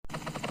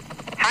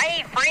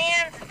Hey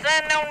friends, it's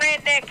Unknown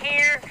Redneck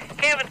here.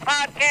 Kevin's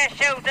podcast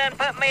show done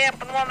put me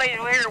up in one of these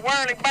here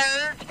whirly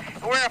birds.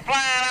 We're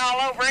flying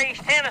all over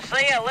East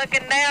Tennessee,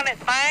 looking down at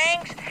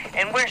things,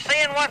 and we're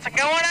seeing what's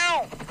going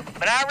on.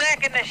 But I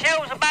reckon the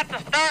show's about to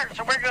start,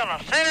 so we're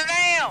gonna sit her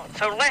down.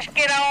 So let's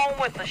get on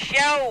with the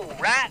show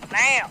right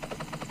now.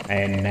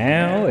 And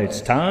now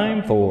it's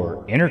time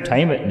for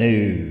entertainment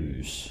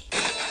news.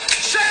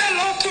 Say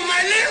hello to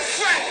my little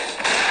friend.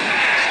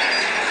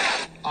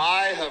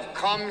 I have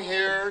come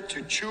here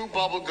to chew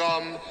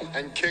bubblegum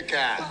and kick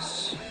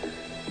ass.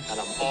 And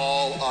I'm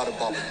all out of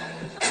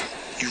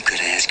bubblegum. You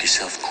gotta ask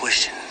yourself a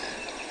question.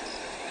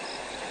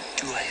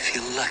 Do I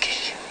feel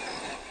lucky?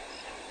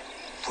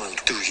 Well,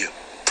 do you,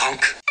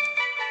 punk?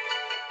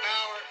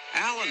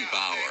 Alan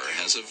Bauer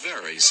has a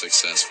very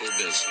successful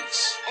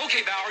business.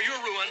 Okay, Bauer,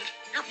 you're ruined.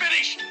 You're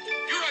finished.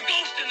 You're a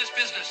ghost in this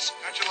business.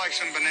 How'd you like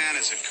some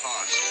bananas at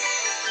cost?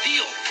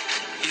 Deal.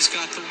 He's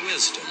got the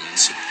wisdom and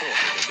support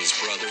of his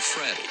brother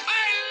Freddie.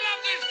 I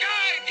love this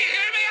guy. Do you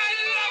hear me? I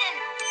love him.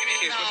 Give me a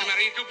kiss. What's the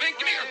matter? You too big?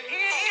 Come here.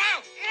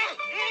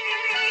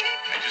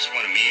 I just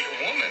want to meet a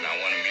woman. I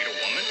want to meet a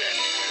woman and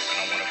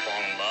I want to fall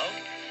in love.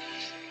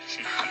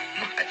 Not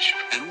much.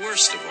 And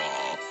worst of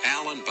all,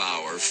 Alan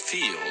Bauer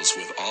feels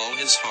with all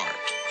his heart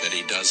that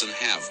he doesn't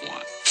have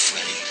one.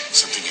 Freddie,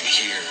 something in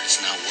here is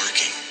not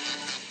working.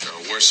 There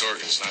are worse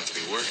organs not to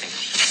be working.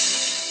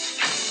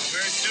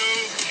 We're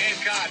due Cape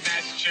Cod,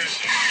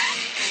 Massachusetts.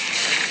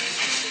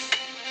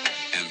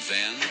 And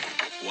then,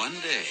 one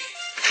day,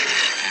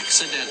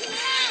 accidentally,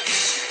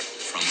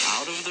 from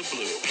out of the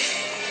blue,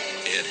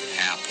 it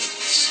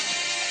happens.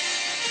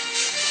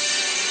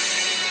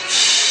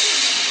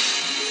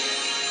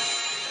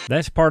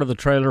 That's part of the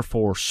trailer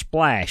for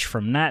Splash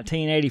from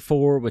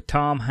 1984 with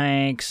Tom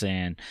Hanks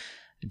and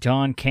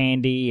John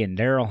Candy and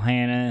Daryl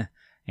Hannah.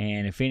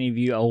 And if any of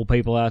you old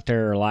people out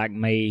there are like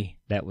me,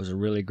 that was a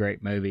really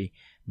great movie.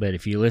 But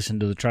if you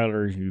listen to the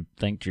trailer, you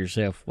think to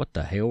yourself, what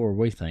the hell were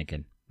we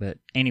thinking? But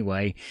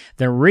anyway,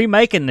 they're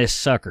remaking this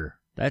sucker.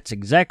 That's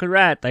exactly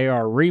right. They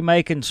are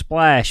remaking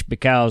Splash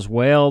because,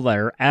 well,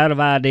 they're out of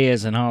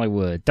ideas in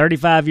Hollywood.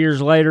 35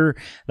 years later,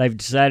 they've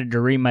decided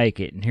to remake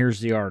it. And here's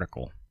the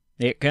article.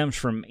 It comes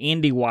from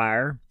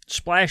IndieWire.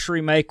 Splash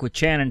remake with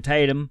Channing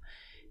Tatum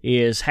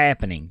is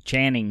happening.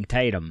 Channing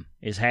Tatum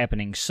is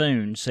happening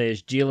soon,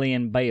 says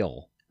Jillian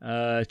Bell.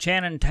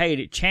 Channing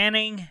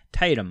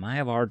Tatum. I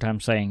have a hard time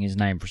saying his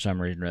name for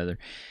some reason or other.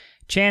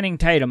 Channing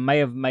Tatum may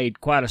have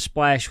made quite a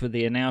splash with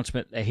the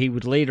announcement that he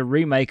would lead a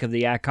remake of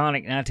the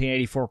iconic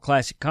 1984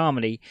 classic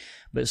comedy,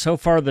 but so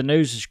far the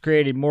news has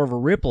created more of a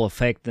ripple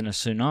effect than a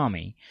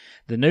tsunami.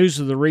 The news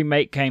of the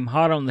remake came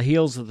hot on the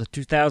heels of the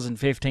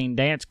 2015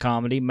 dance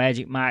comedy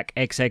Magic Mike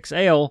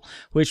XXL,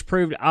 which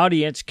proved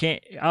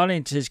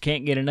audiences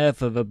can't get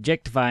enough of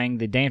objectifying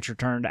the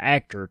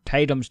dancer-turned-actor.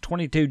 Tatum's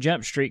 22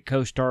 Jump Street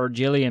co-star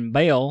Jillian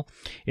Bell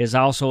is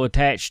also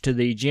attached to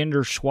the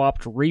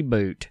gender-swapped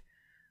reboot.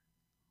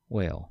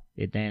 Well,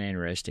 isn't that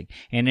interesting?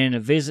 And in a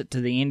visit to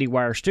the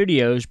IndieWire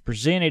studios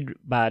presented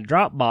by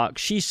Dropbox,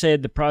 she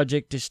said the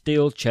project is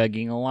still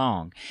chugging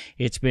along.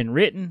 It's been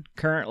written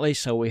currently,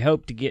 so we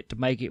hope to get to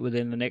make it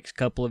within the next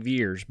couple of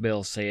years,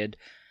 Bell said.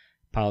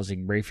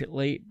 Pausing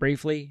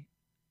briefly,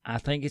 I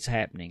think it's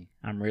happening.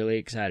 I'm really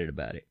excited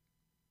about it.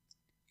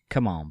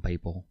 Come on,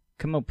 people.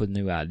 Come up with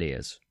new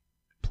ideas.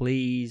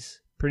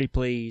 Please, pretty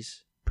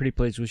please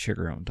with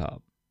sugar on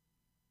top.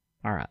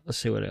 All right, let's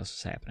see what else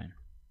is happening.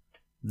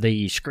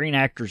 The Screen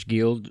Actors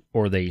Guild,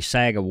 or the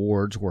SAG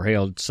Awards, were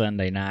held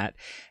Sunday night,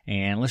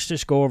 and let's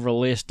just go over a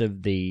list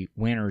of the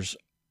winners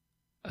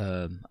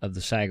of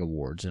the SAG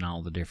Awards in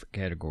all the different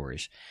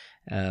categories.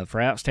 For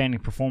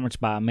Outstanding Performance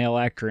by a Male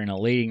Actor in a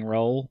Leading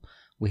Role,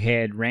 we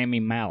had Rami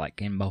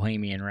Malek in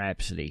Bohemian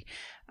Rhapsody.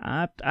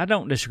 I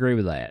don't disagree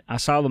with that. I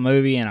saw the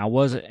movie, and I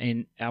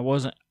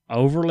wasn't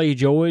overly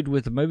joyed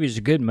with the movie. It's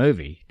a good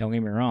movie, don't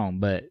get me wrong,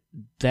 but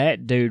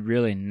that dude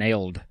really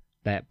nailed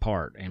that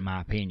part, in my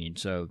opinion,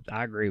 so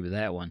I agree with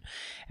that one.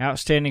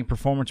 Outstanding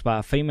performance by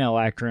a female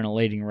actor in a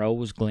leading role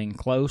was Glenn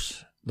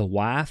Close, The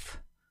Wife.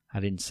 I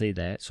didn't see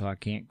that, so I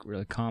can't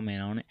really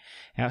comment on it.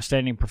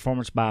 Outstanding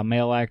performance by a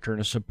male actor in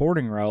a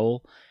supporting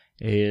role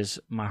is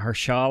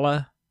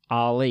Mahershala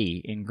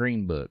Ali in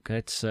Green Book.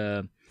 It's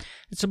a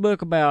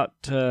book about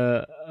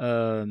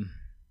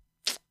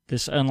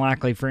this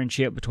unlikely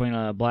friendship between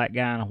a black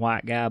guy and a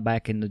white guy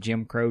back in the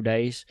Jim Crow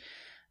days.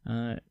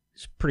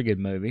 It's a pretty good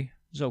movie.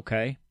 It's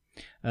okay.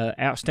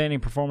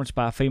 Outstanding performance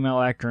by a female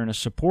actor in a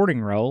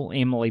supporting role,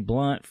 Emily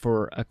Blunt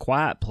for A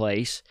Quiet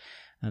Place.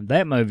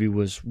 That movie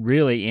was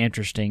really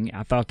interesting.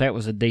 I thought that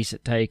was a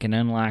decent take, and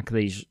unlike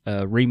these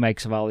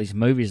remakes of all these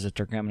movies that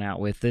they're coming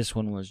out with, this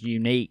one was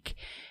unique,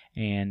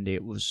 and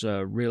it was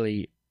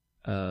really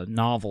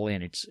novel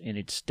in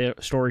its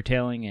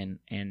storytelling,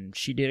 and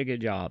she did a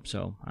good job,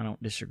 so I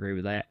don't disagree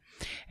with that.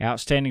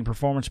 Outstanding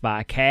performance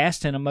by a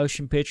cast in a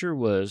motion picture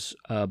was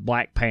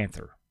Black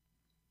Panther.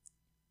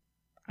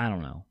 I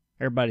don't know.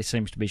 everybody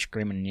seems to be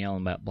screaming and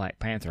yelling about Black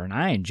Panther, and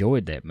I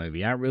enjoyed that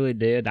movie. I really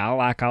did. I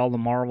like all the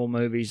Marvel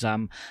movies.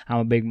 I'm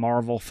a big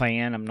Marvel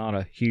fan. I'm not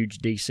a huge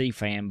DC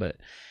fan, but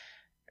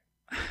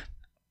I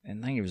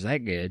didn't think it was that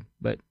good.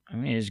 But, I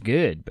mean, it's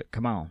good, but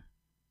come on.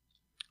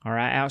 All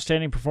right,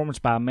 outstanding performance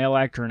by a male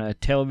actor in a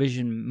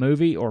television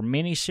movie or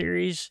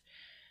miniseries.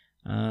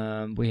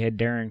 We had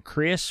Darren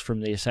Criss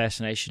from The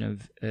Assassination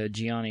of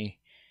Gianni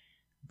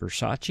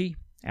Versace.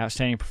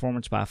 Outstanding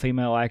performance by a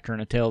female actor in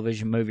a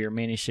television movie or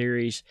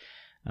miniseries.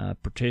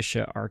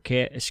 Patricia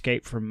Arquette,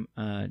 Escape from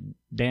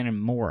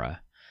Dannemora.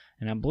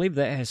 And I believe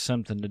that has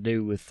something to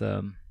do with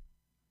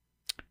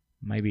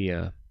maybe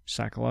a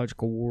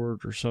psychological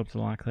ward or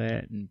something like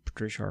that. And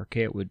Patricia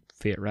Arquette would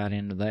fit right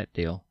into that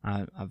deal.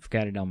 I've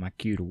got it on my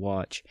queue to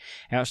watch.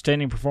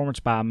 Outstanding performance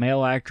by a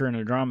male actor in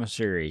a drama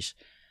series.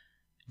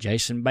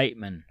 Jason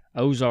Bateman,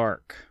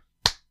 Ozark.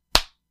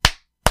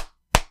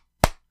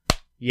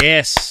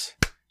 Yes.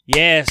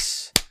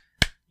 Yes.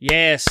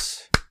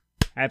 Yes.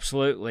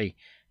 Absolutely.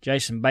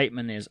 Jason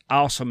Bateman is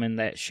awesome in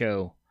that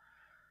show.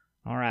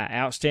 All right.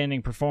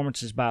 Outstanding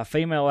performances by a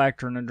female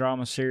actor in a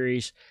drama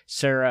series.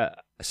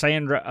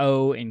 Sandra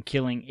Oh in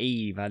Killing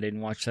Eve. I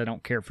didn't watch that. I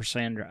don't care for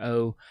Sandra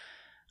Oh.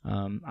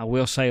 I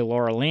will say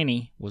Laura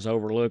Linney was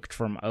overlooked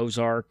from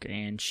Ozark,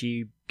 and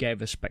she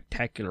gave a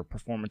spectacular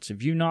performance.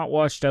 If you've not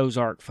watched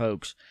Ozark,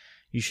 folks,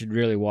 you should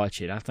really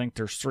watch it. I think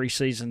there's 3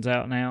 seasons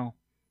out now.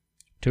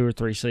 2 or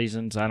 3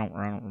 seasons. I don't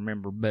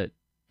remember, but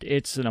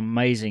it's an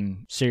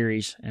amazing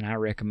series, and I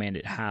recommend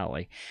it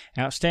highly.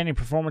 Outstanding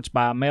performance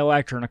by a male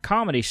actor in a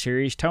comedy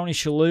series. Tony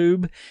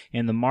Shalhoub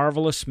in The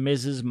Marvelous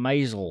Mrs.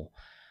 Maisel.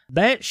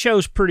 That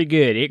show's pretty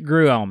good. It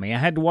grew on me. I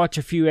had to watch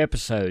a few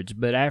episodes,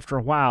 but after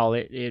a while,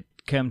 it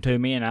come to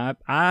me, and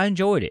I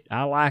enjoyed it.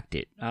 I liked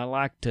it. I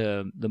liked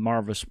The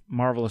Marvelous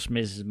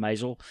Mrs.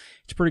 Maisel.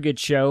 It's a pretty good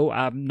show.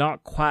 I'm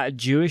not quite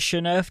Jewish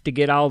enough to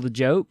get all the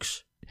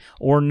jokes,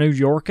 or New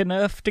York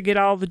enough to get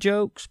all the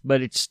jokes,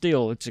 but it's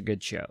a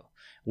good show.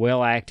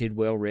 Well acted,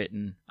 well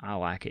written. I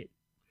like it.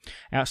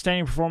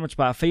 Outstanding performance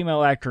by a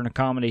female actor in a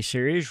comedy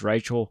series.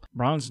 Rachel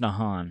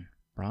Brosnahan.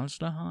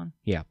 Brosnahan?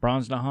 Yeah,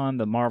 Brosnahan,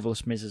 The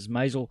Marvelous Mrs.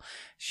 Maisel.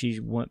 She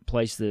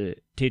plays the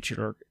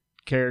titular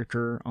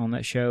character on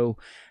that show.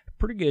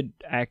 Pretty good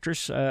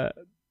actress.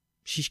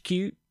 She's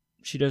cute.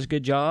 She does a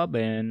good job,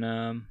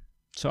 and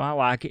so I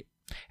like it.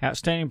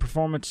 Outstanding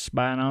performance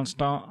by an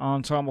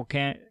ensemble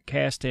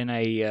cast in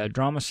a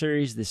drama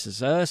series. This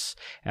Is Us.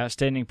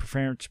 Outstanding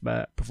performance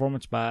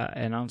by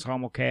an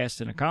ensemble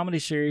cast in a comedy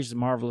series. The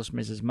Marvelous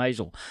Mrs.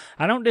 Maisel.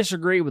 I don't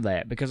disagree with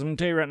that, because I'm going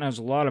to tell you right now, there's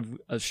a lot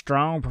of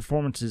strong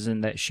performances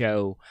in that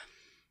show,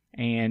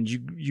 and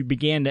you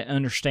begin to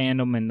understand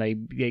them, and they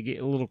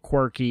get a little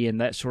quirky and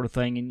that sort of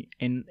thing,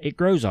 and it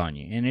grows on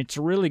you. And it's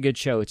a really good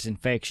show. It's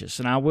infectious.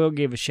 And I will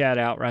give a shout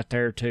out right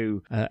there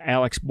to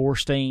Alex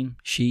Borstein.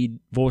 She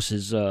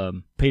voices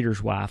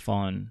Peter's wife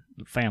on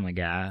Family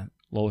Guy,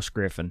 Lois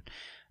Griffin.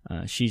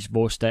 She's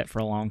voiced that for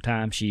a long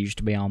time. She used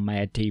to be on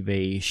Mad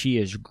TV. She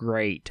is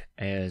great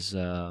as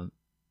Mrs.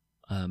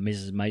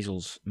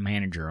 Maisel's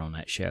manager on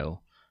that show.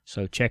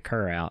 So check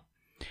her out.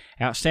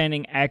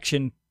 Outstanding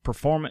action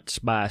performance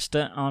by a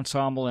stunt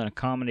ensemble in a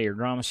comedy or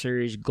drama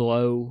series.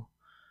 Glow.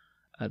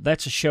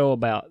 That's a show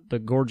about the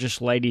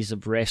gorgeous ladies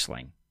of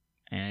wrestling,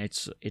 and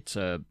it's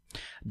a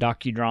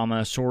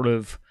docudrama sort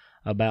of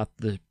about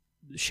the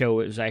show.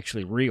 It was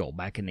actually real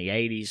back in the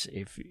 80s.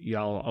 If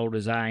y'all old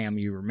as I am,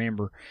 you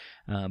remember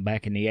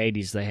back in the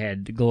 80s they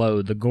had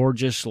Glow, the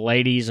gorgeous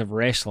ladies of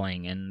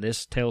wrestling, and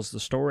this tells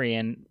the story.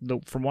 And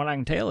from what I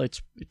can tell,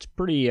 it's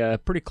pretty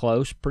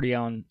close, pretty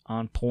on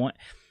point.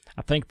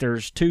 I think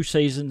there's 2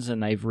 seasons,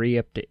 and they've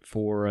re-upped it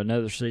for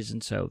another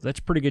season, so that's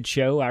a pretty good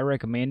show. I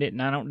recommend it,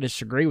 and I don't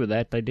disagree with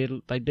that. They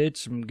did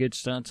some good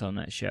stunts on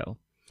that show.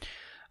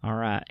 All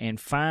right, and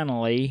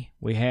finally,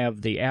 we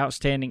have the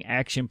outstanding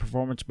action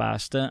performance by a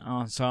stunt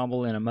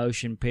ensemble in a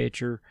motion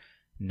picture.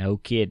 No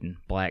kidding,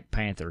 Black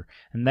Panther.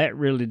 And that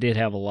really did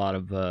have a lot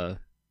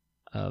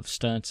of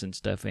stunts and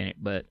stuff in it,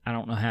 but I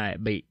don't know how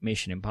it beat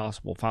Mission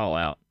Impossible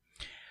Fallout.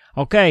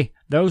 Okay,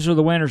 those are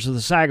the winners of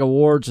the SAG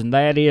Awards, and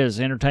that is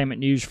entertainment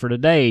news for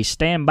today.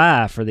 Stand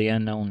by for the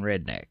Unknown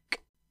Redneck.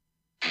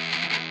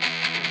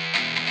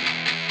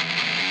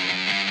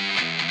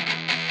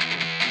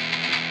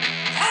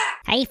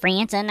 Hey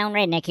friends, Unknown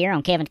Redneck here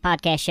on Kevin's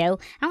podcast show.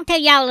 I want to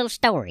tell y'all a little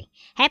story.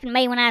 Happened to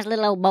me when I was a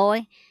little old boy,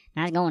 and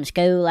I was going to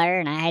school there,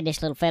 and I had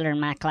this little fella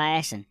in my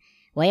class, and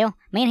well,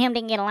 me and him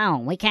didn't get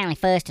along. We kind of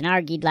fussed and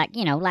argued like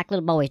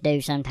little boys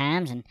do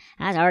sometimes, and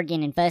I was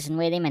arguing and fussing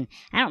with him, and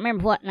I don't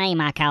remember what name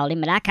I called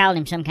him, but I called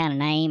him some kind of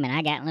name, and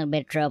I got in a little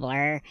bit of trouble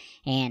there,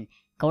 and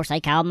of course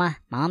they called my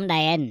mom and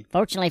dad, and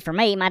fortunately for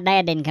me, my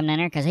dad didn't come down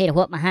there because he'd have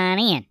whooped my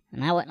hind end.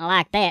 And I wouldn't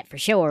like that for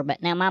sure,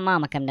 but now my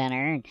mama come down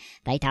there, and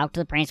they talked to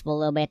the principal a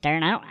little bit there,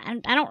 and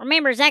I don't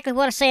remember exactly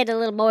what I said to the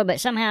little boy,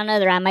 but somehow or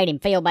another I made him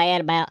feel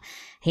bad about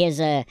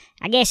his, I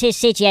guess his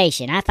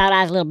situation. I thought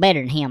I was a little better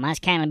than him. I was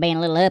kind of being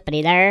a little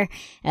uppity there.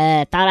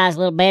 Thought I was a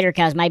little better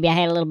because maybe I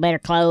had a little better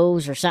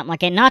clothes or something like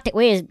that. Not that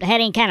we had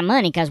any kind of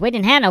money, because we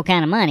didn't have no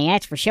kind of money,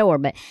 that's for sure,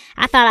 but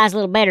I thought I was a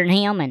little better than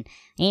him, and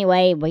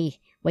anyway, we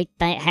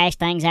hashed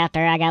things out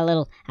there. I got a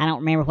little, I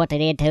don't remember what they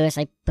did to us.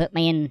 They put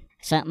me in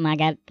something. I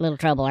got a little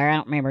trouble there. I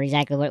don't remember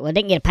exactly what. Well,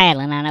 didn't get a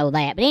paddling, I know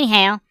that. But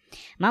anyhow,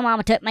 my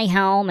mama took me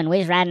home, and we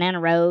was riding down the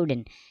road,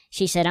 and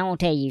she said, I want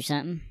to tell you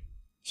something.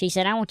 She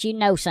said, I want you to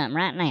know something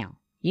right now.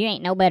 You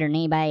ain't no better than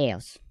anybody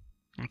else.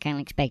 I kind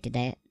of expected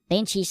that.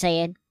 Then she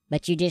said,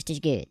 but you just as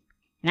good.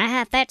 And I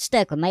have that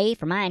stuck with me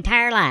for my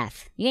entire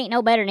life. You ain't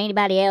no better than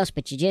anybody else,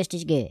 but you're just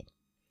as good.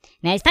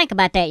 Now, think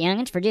about that,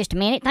 youngins, for just a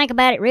minute. Think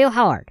about it real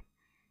hard.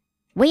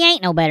 We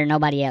ain't no better than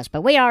nobody else,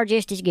 but we are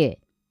just as good.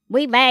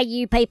 We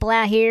value people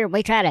out here.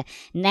 We try to,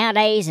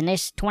 nowadays, in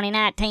this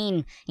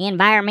 2019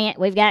 environment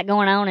we've got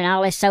going on, and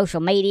all this social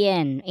media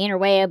and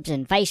interwebs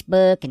and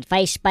Facebook and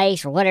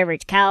FaceSpace or whatever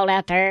it's called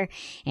out there,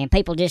 and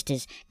people just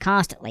is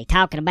constantly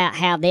talking about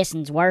how this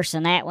one's worse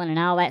than that one and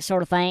all that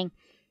sort of thing.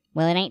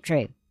 Well, it ain't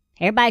true.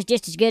 Everybody's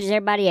just as good as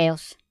everybody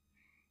else.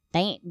 They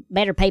ain't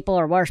better people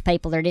or worse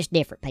people. They're just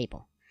different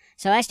people.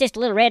 So that's just a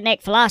little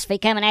redneck philosophy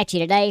coming at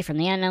you today from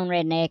the Unknown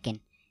Redneck, and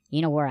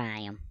you know where I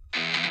am.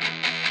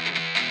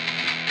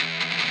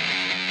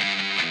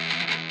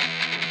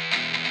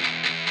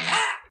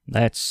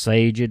 That's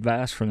sage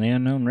advice from the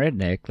Unknown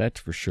Redneck, that's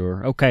for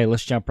sure. Okay,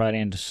 let's jump right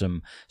into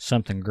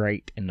something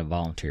great in the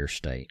volunteer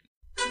state.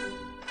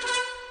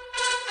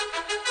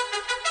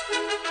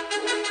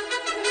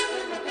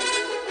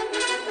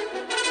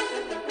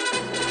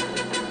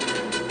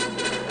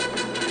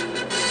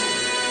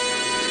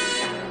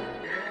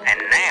 And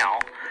now,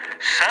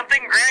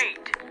 something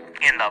great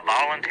in the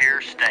volunteer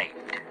state.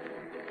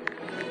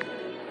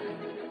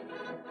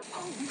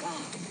 Oh,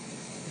 God.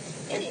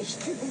 It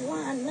is triple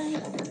wine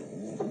now.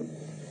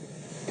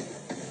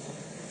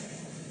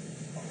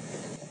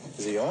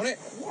 Is he on it?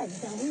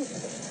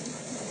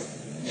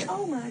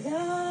 Oh my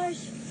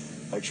gosh.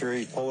 Make sure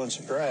he's pulling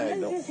some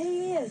drag. Yes,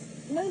 he is.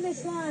 Move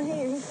this line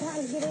here. He's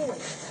trying to get in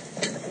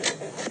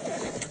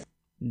it.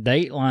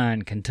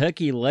 Dateline,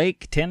 Kentucky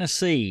Lake,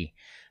 Tennessee.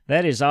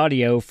 That is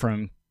audio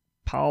from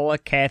Paula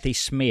Cathy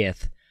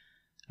Smith,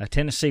 a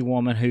Tennessee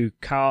woman who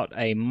caught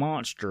a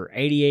monster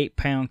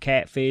 88-pound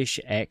catfish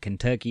at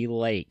Kentucky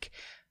Lake.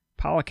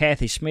 Paula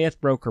Cathy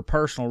Smith broke her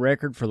personal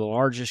record for the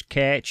largest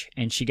catch,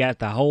 and she got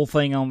the whole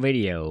thing on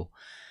video.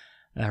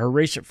 Her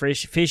recent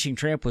fishing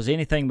trip was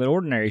anything but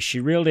ordinary. She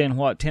reeled in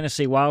what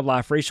Tennessee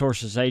Wildlife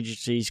Resources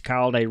agencies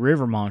called a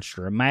river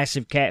monster, a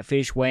massive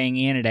catfish weighing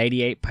in at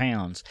 88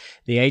 pounds.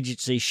 The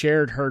agency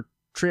shared her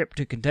trip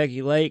to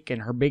Kentucky Lake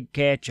and her big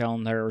catch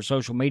on their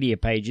social media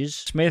pages.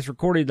 Smith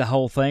recorded the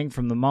whole thing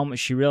from the moment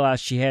she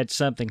realized she had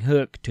something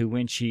hooked to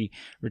when she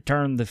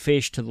returned the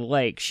fish to the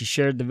lake. She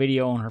shared the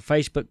video on her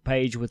Facebook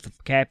page with the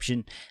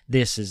caption,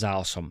 "This is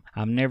awesome.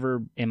 I've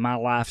never in my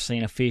life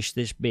seen a fish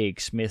this big,"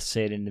 Smith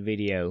said in the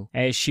video.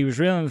 As she was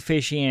reeling the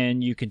fish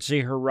in, you could see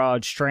her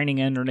rod straining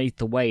underneath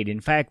the weight. In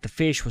fact, the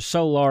fish was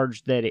so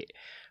large that it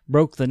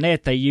broke the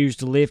net they used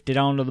to lift it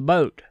onto the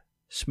boat.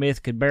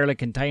 Smith could barely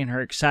contain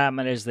her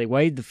excitement as they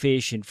weighed the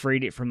fish and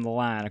freed it from the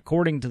line.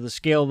 According to the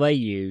scale they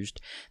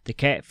used, the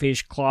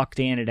catfish clocked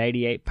in at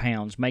 88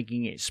 pounds,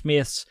 making it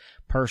Smith's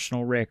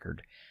personal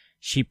record.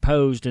 She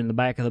posed in the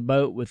back of the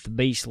boat with the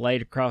beast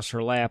laid across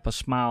her lap, a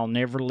smile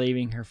never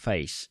leaving her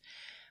face.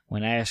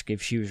 When asked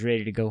if she was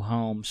ready to go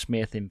home,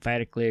 Smith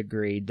emphatically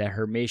agreed that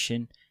her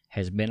mission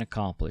has been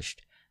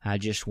accomplished. "I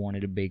just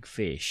wanted a big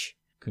fish."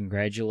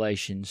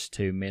 Congratulations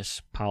to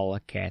Miss Paula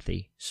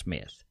Cathy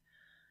Smith.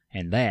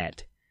 And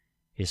that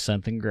is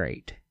something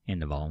great in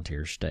the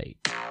volunteer state.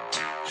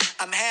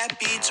 I'm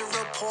happy to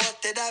report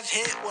that I've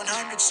hit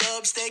 100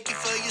 subs. Thank you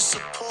for your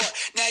support.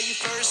 Now you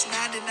first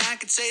 99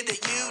 could say that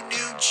you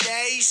knew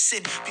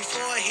Jason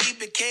before he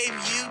became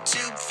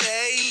YouTube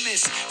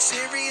famous.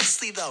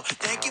 Seriously though,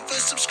 thank you for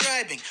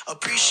subscribing.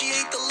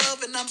 Appreciate the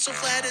love, and I'm so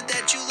flattered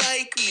that you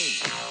like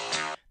me.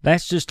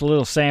 That's just a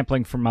little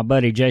sampling from my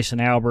buddy Jason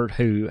Albert,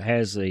 who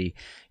has the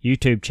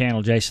YouTube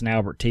channel Jason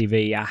Albert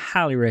TV. I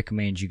highly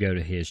recommend you go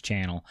to his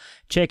channel.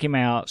 Check him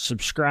out,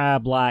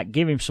 subscribe, like,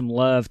 give him some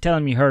love. Tell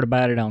him you heard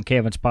about it on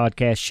Kevin's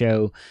podcast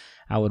show.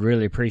 I would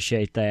really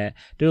appreciate that.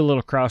 Do a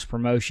little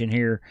cross-promotion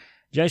here.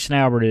 Jason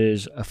Albert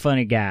is a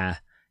funny guy,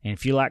 and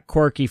if you like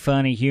quirky,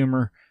 funny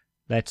humor,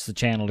 that's the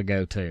channel to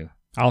go to.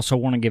 I also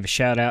want to give a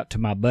shout-out to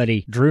my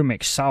buddy Drew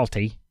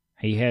McSalty.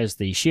 He has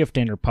the Shift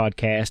Ender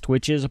podcast,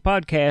 which is a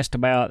podcast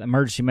about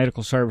emergency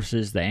medical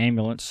services, the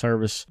ambulance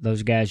service,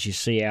 those guys you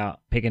see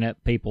out picking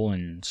up people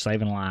and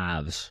saving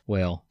lives.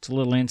 Well, it's a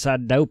little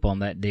inside dope on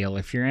that deal.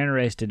 If you're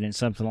interested in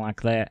something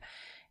like that,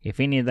 if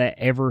any of that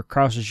ever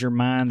crosses your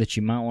mind that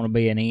you might want to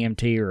be an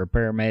EMT or a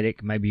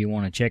paramedic, maybe you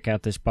want to check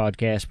out this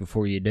podcast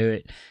before you do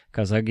it,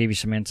 because they'll give you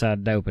some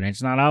inside dope. And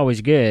it's not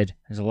always good.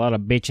 There's a lot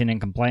of bitching and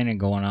complaining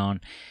going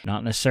on.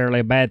 Not necessarily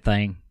a bad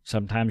thing.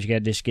 sometimes you got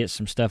to just get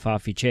some stuff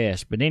off your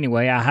chest. But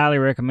anyway, I highly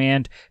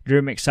recommend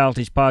Drew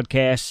McSalty's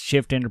podcast,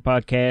 Shift Ender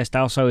Podcast,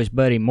 also his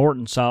buddy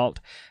Morton Salt,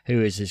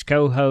 who is his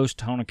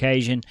co-host on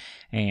occasion,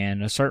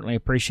 and I certainly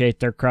appreciate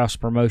their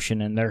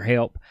cross-promotion and their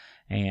help.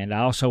 And I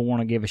also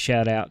want to give a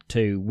shout-out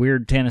to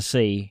Weird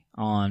Tennessee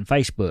on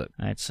Facebook.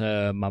 That's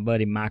my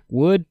buddy Mike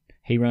Wood.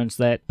 He runs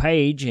that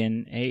page,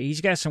 and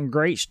he's got some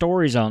great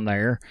stories on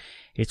there.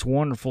 It's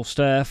wonderful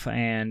stuff,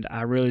 and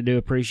I really do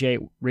appreciate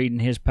reading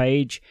his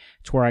page.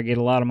 It's where I get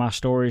a lot of my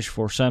stories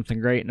for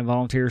Something Great in the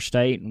Volunteer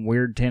State, and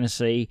Weird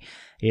Tennessee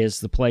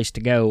is the place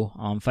to go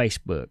on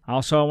Facebook.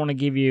 Also, I want to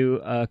give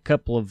you a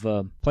couple of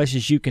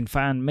places you can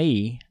find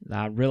me.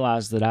 I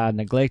realized that I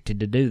neglected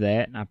to do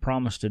that, and I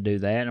promised to do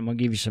that. I'm going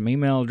to give you some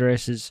email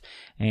addresses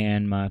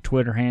and my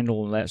Twitter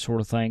handle and that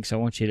sort of thing, so I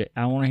want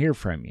to hear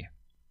from you.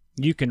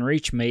 You can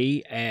reach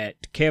me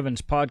at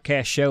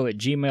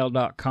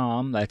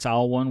kevinspodcastshow@gmail.com. That's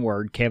all one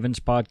word,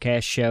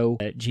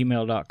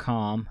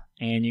 kevinspodcastshow@gmail.com.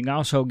 And you can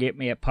also get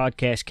me at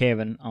Podcast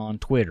Kevin on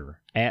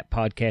Twitter, at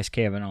Podcast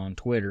Kevin on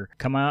Twitter.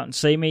 Come out and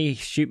see me,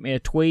 shoot me a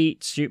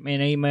tweet, shoot me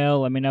an email,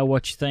 let me know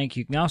what you think.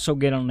 You can also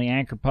get on the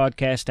Anchor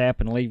Podcast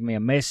app and leave me a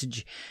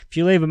message. If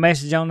you leave a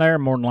message on there,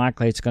 more than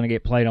likely it's going to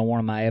get played on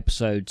one of my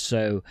episodes,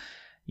 so,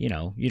 you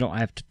don't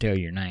have to tell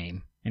your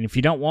name. And if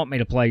you don't want me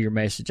to play your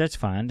message, that's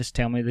fine. Just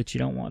tell me that you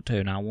don't want to,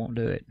 and I won't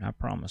do it. I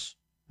promise.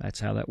 That's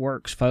how that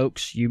works,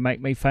 folks. You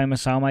make me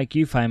famous, I'll make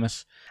you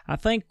famous. I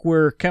think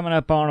we're coming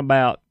up on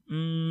about,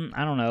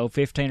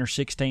 15 or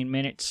 16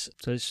 minutes.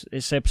 So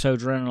this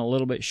episode's running a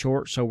little bit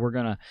short, so we're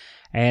going to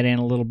add in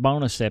a little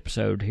bonus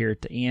episode here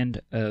at the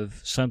end of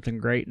Something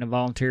Great in the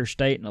Volunteer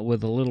State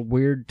with a little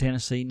weird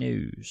Tennessee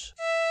news.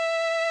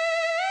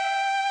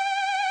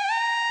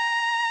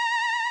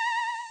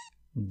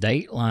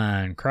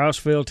 Dateline,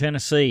 Crossville,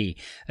 Tennessee.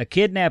 A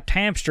kidnapped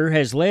hamster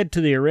has led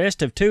to the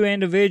arrest of 2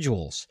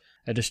 individuals.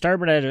 A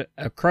disturbance at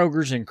a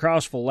Kroger's in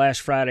Crossville last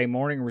Friday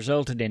morning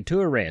resulted in 2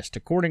 arrests.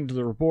 According to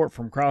the report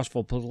from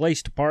Crossville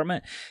Police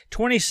Department,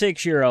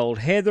 26-year-old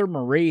Heather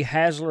Marie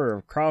Hasler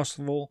of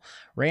Crossville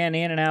ran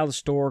in and out of the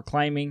store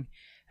claiming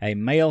a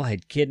male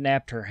had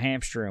kidnapped her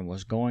hamster and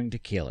was going to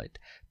kill it.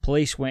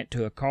 Police went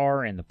to a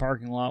car in the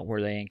parking lot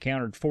where they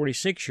encountered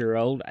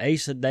 46-year-old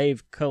Asa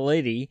Dave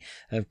Khalidi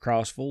of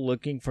Crossville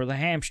looking for the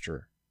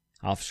hamster.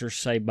 Officers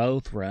say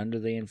both were under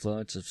the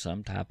influence of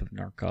some type of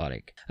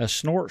narcotic. A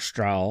snort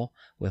straw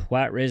with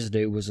white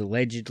residue was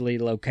allegedly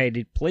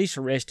located. Police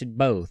arrested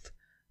both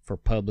for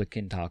public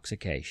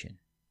intoxication.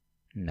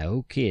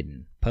 No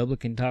kidding.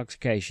 Public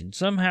intoxication.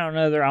 Somehow or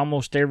another,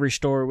 almost every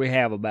story we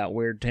have about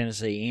Weird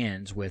Tennessee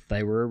ends with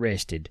they were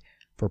arrested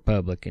for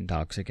public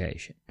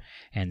intoxication.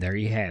 And there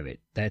you have it.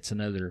 That's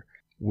another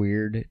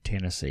Weird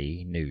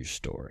Tennessee news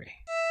story.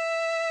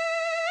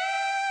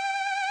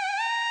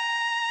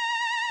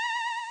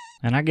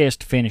 And I guess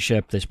to finish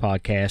up this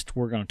podcast,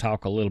 we're going to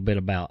talk a little bit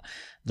about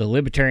the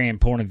libertarian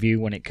point of view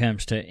when it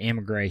comes to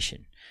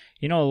immigration.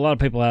 A lot of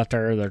people out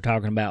there, they're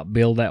talking about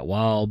build that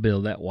wall,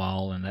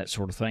 and that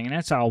sort of thing, and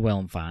that's all well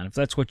and fine. If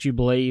that's what you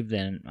believe,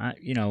 then,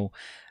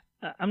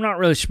 I'm not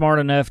really smart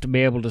enough to be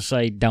able to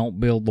say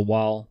don't build the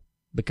wall,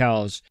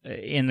 because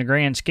in the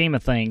grand scheme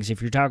of things,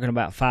 if you're talking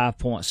about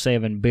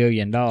 $5.7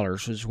 billion,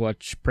 which is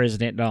what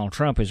President Donald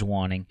Trump is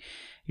wanting,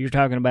 you're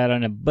talking about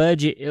on a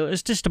budget.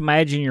 Let's just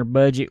imagine your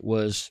budget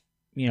was,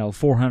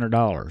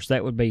 $400.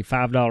 That would be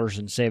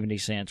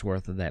 $5.70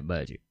 worth of that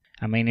budget.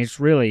 I mean, it's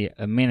really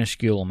a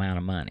minuscule amount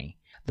of money.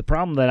 The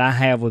problem that I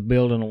have with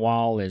building a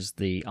wall is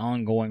the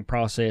ongoing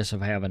process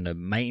of having the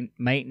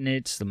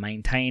maintenance, the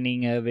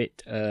maintaining of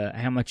it.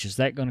 How much is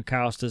that going to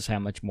cost us? How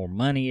much more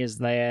money is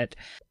that?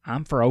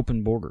 I'm for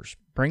open borders.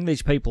 Bring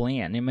these people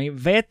in.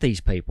 Vet these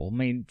people.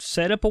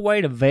 Set up a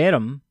way to vet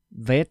them.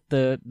 Vet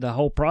the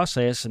whole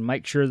process and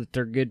make sure that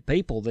they're good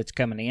people that's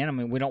coming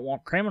in. We don't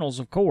want criminals,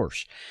 of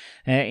course.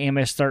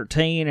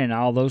 MS-13 and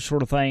all those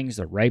sort of things,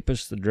 the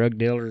rapists, the drug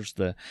dealers,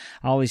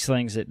 all these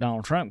things that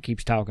Donald Trump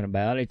keeps talking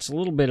about. It's a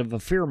little bit of a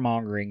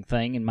fear-mongering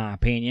thing, in my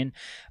opinion,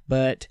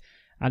 but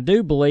I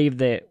do believe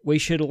that we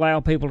should allow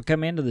people to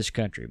come into this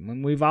country.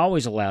 We've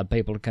always allowed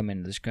people to come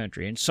into this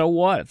country, and so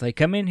what? If they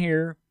come in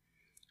here,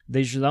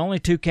 these are the only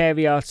 2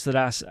 caveats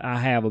that I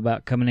have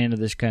about coming into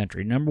this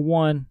country. Number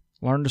 1,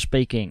 learn to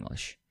speak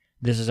English.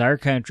 This is our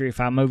country. If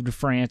I moved to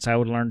France, I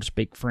would learn to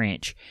speak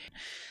French.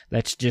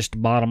 That's just the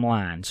bottom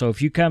line. So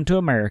if you come to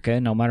America,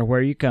 no matter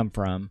where you come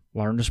from,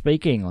 learn to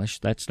speak English.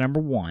 That's number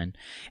 1.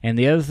 And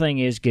the other thing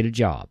is get a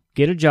job.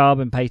 Get a job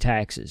and pay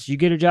taxes. You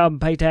get a job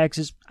and pay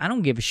taxes, I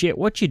don't give a shit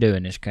what you do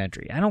in this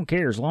country. I don't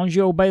care. As long as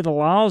you obey the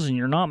laws and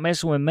you're not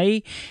messing with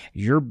me,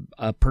 you're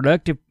a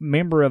productive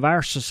member of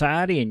our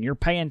society and you're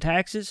paying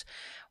taxes,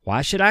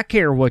 why should I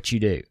care what you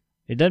do?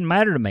 It doesn't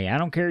matter to me. I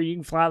don't care. You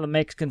can fly the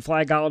Mexican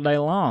flag all day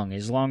long.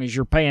 As long as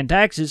you're paying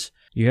taxes,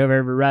 you have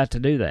every right to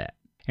do that.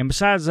 And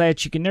besides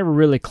that, you can never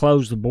really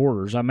close the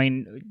borders.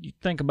 You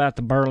think about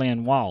the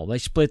Berlin Wall. They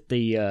split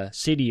the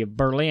city of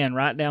Berlin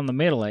right down the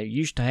middle. It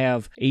used to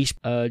have East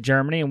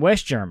Germany and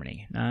West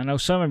Germany. Now, I know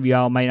some of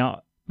y'all may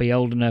not be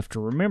old enough to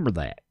remember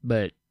that,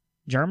 but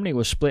Germany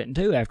was split in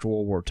two after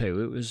World War II.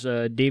 It was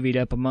divvied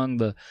up among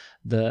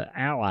the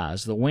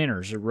allies, the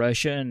winners of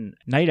Russia and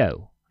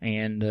NATO.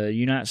 And the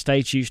United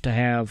States used to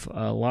have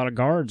a lot of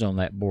guards on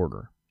that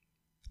border.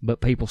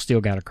 But people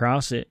still got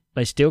across it.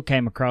 They still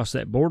came across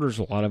that border.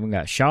 A lot of them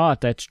got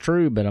shot, that's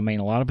true. But, I mean,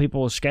 a lot of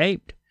people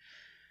escaped.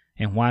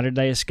 And why did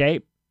they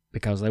escape?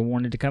 Because they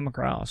wanted to come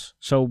across.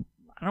 So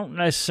I don't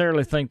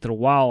necessarily think that a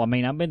wall, I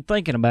mean, I've been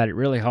thinking about it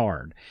really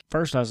hard.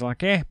 First I was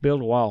like,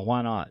 build a wall,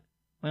 why not?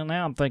 Well,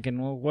 now I'm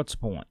thinking, well, what's the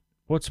point?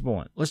 What's the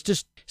point? Let's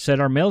just set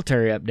our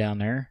military up down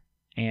there,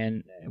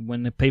 and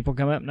when the people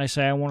come up and they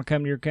say, I want to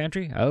come to your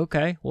country,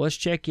 okay, well, let's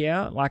check you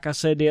out. Like I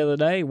said the other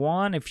day,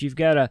 Juan, if you've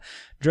got a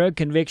drug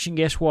conviction,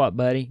 guess what,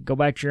 buddy? Go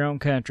back to your own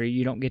country.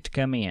 You don't get to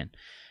come in.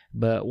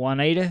 But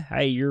Juanita,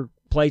 hey, your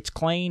plate's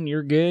clean,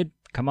 you're good.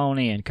 Come on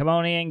in. Come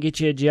on in, get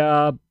you a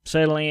job,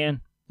 settle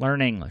in,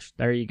 learn English.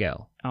 There you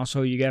go.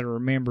 Also, you got to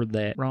remember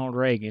that Ronald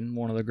Reagan,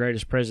 one of the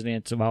greatest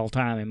presidents of all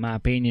time, in my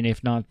opinion,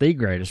 if not the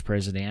greatest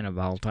president of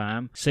all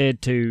time,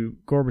 said to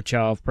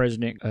Gorbachev,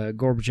 President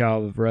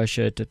Gorbachev of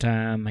Russia at the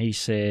time, he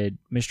said,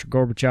 Mr.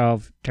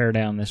 Gorbachev, tear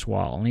down this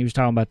wall. And he was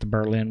talking about the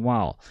Berlin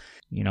Wall,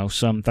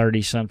 some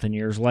 30-something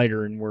years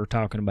later, and we're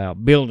talking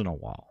about building a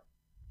wall.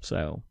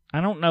 So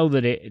I don't know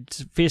that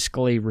it's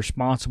fiscally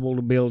responsible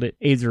to build it,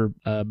 either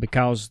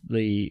because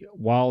the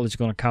wall is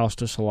going to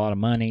cost us a lot of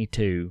money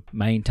to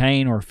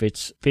maintain, or if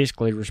it's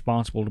fiscally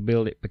responsible to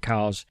build it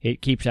because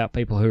it keeps out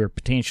people who are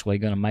potentially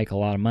going to make a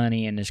lot of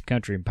money in this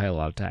country and pay a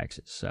lot of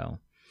taxes. So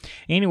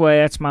anyway,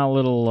 that's my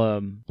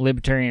little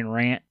libertarian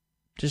rant.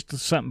 Just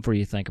something for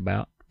you to think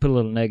about. Put a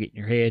little nugget in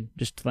your head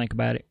just to think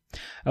about it.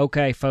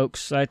 Okay,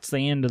 folks, that's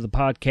the end of the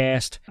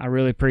podcast. I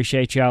really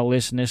appreciate y'all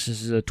listening. This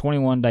is a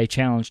 21-day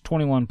challenge,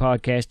 21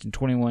 podcasts in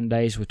 21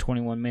 days with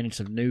 21 minutes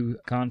of new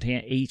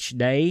content each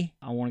day.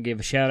 I want to give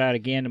a shout-out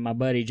again to my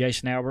buddy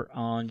Jason Albert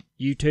on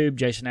YouTube,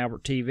 Jason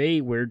Albert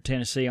TV, Weird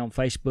Tennessee on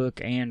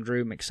Facebook, and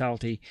Drew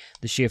McSalty,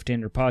 the Shift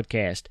Ender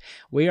Podcast.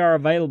 We are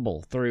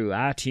available through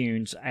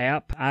iTunes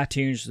app,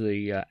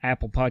 the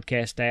Apple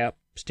Podcast app,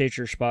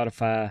 Stitcher,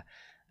 Spotify,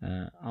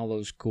 all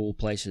those cool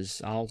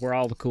places, where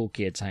all the cool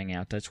kids hang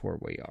out. That's where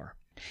we are.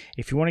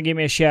 If you want to give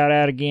me a shout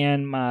out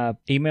again, my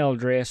email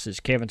address is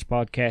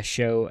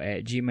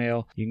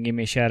kevinspodcastshow@gmail.com. You can give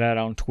me a shout out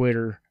on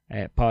Twitter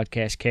at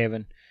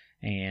podcastkevin,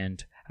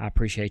 and I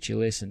appreciate you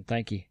listening.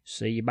 Thank you.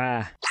 See you.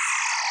 Bye.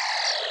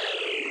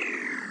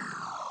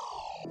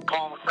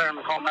 Call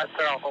McLaren, call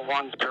myself at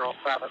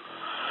 107.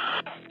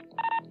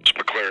 It's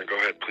McLaren. Go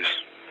ahead, please.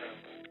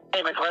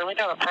 Hey, McLaren, we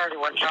got a party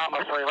one shot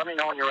for you. Let me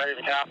know when you're ready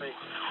to copy.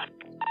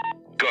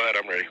 Go ahead,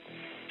 I'm ready.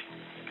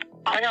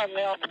 I got a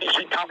mail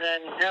petition coming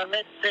in,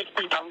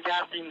 mid-60s, I'm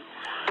guessing.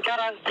 We got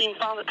on scene,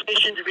 found the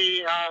petition to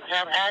be,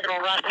 have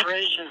agonal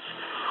restorations.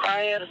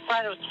 I had a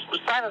sign of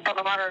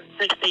something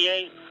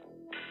 168.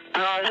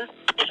 This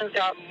patient's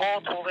got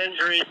multiple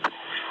injuries.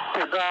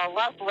 His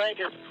left leg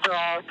is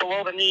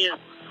below the knee is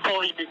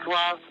fully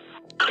degloved.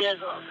 He has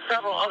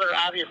several other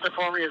obvious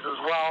deformities as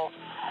well.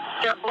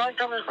 He's got blood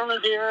coming from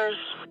his ears.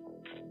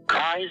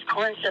 He's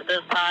clenched at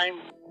this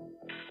time.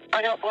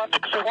 I got blood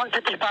pressure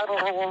 155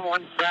 over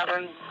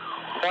 117,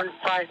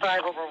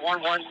 155 over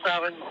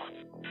 117,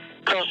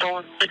 still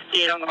showing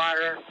 68 on the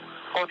monitor.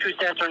 O2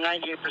 stats are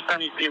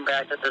 98%. He's being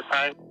back at this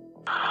time.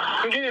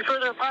 Continue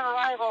further upon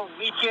arrival,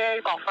 ETA,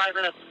 about 5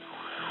 minutes.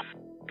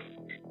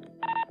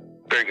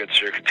 Very good,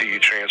 sir. Continue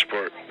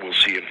transport. We'll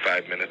see you in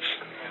 5 minutes.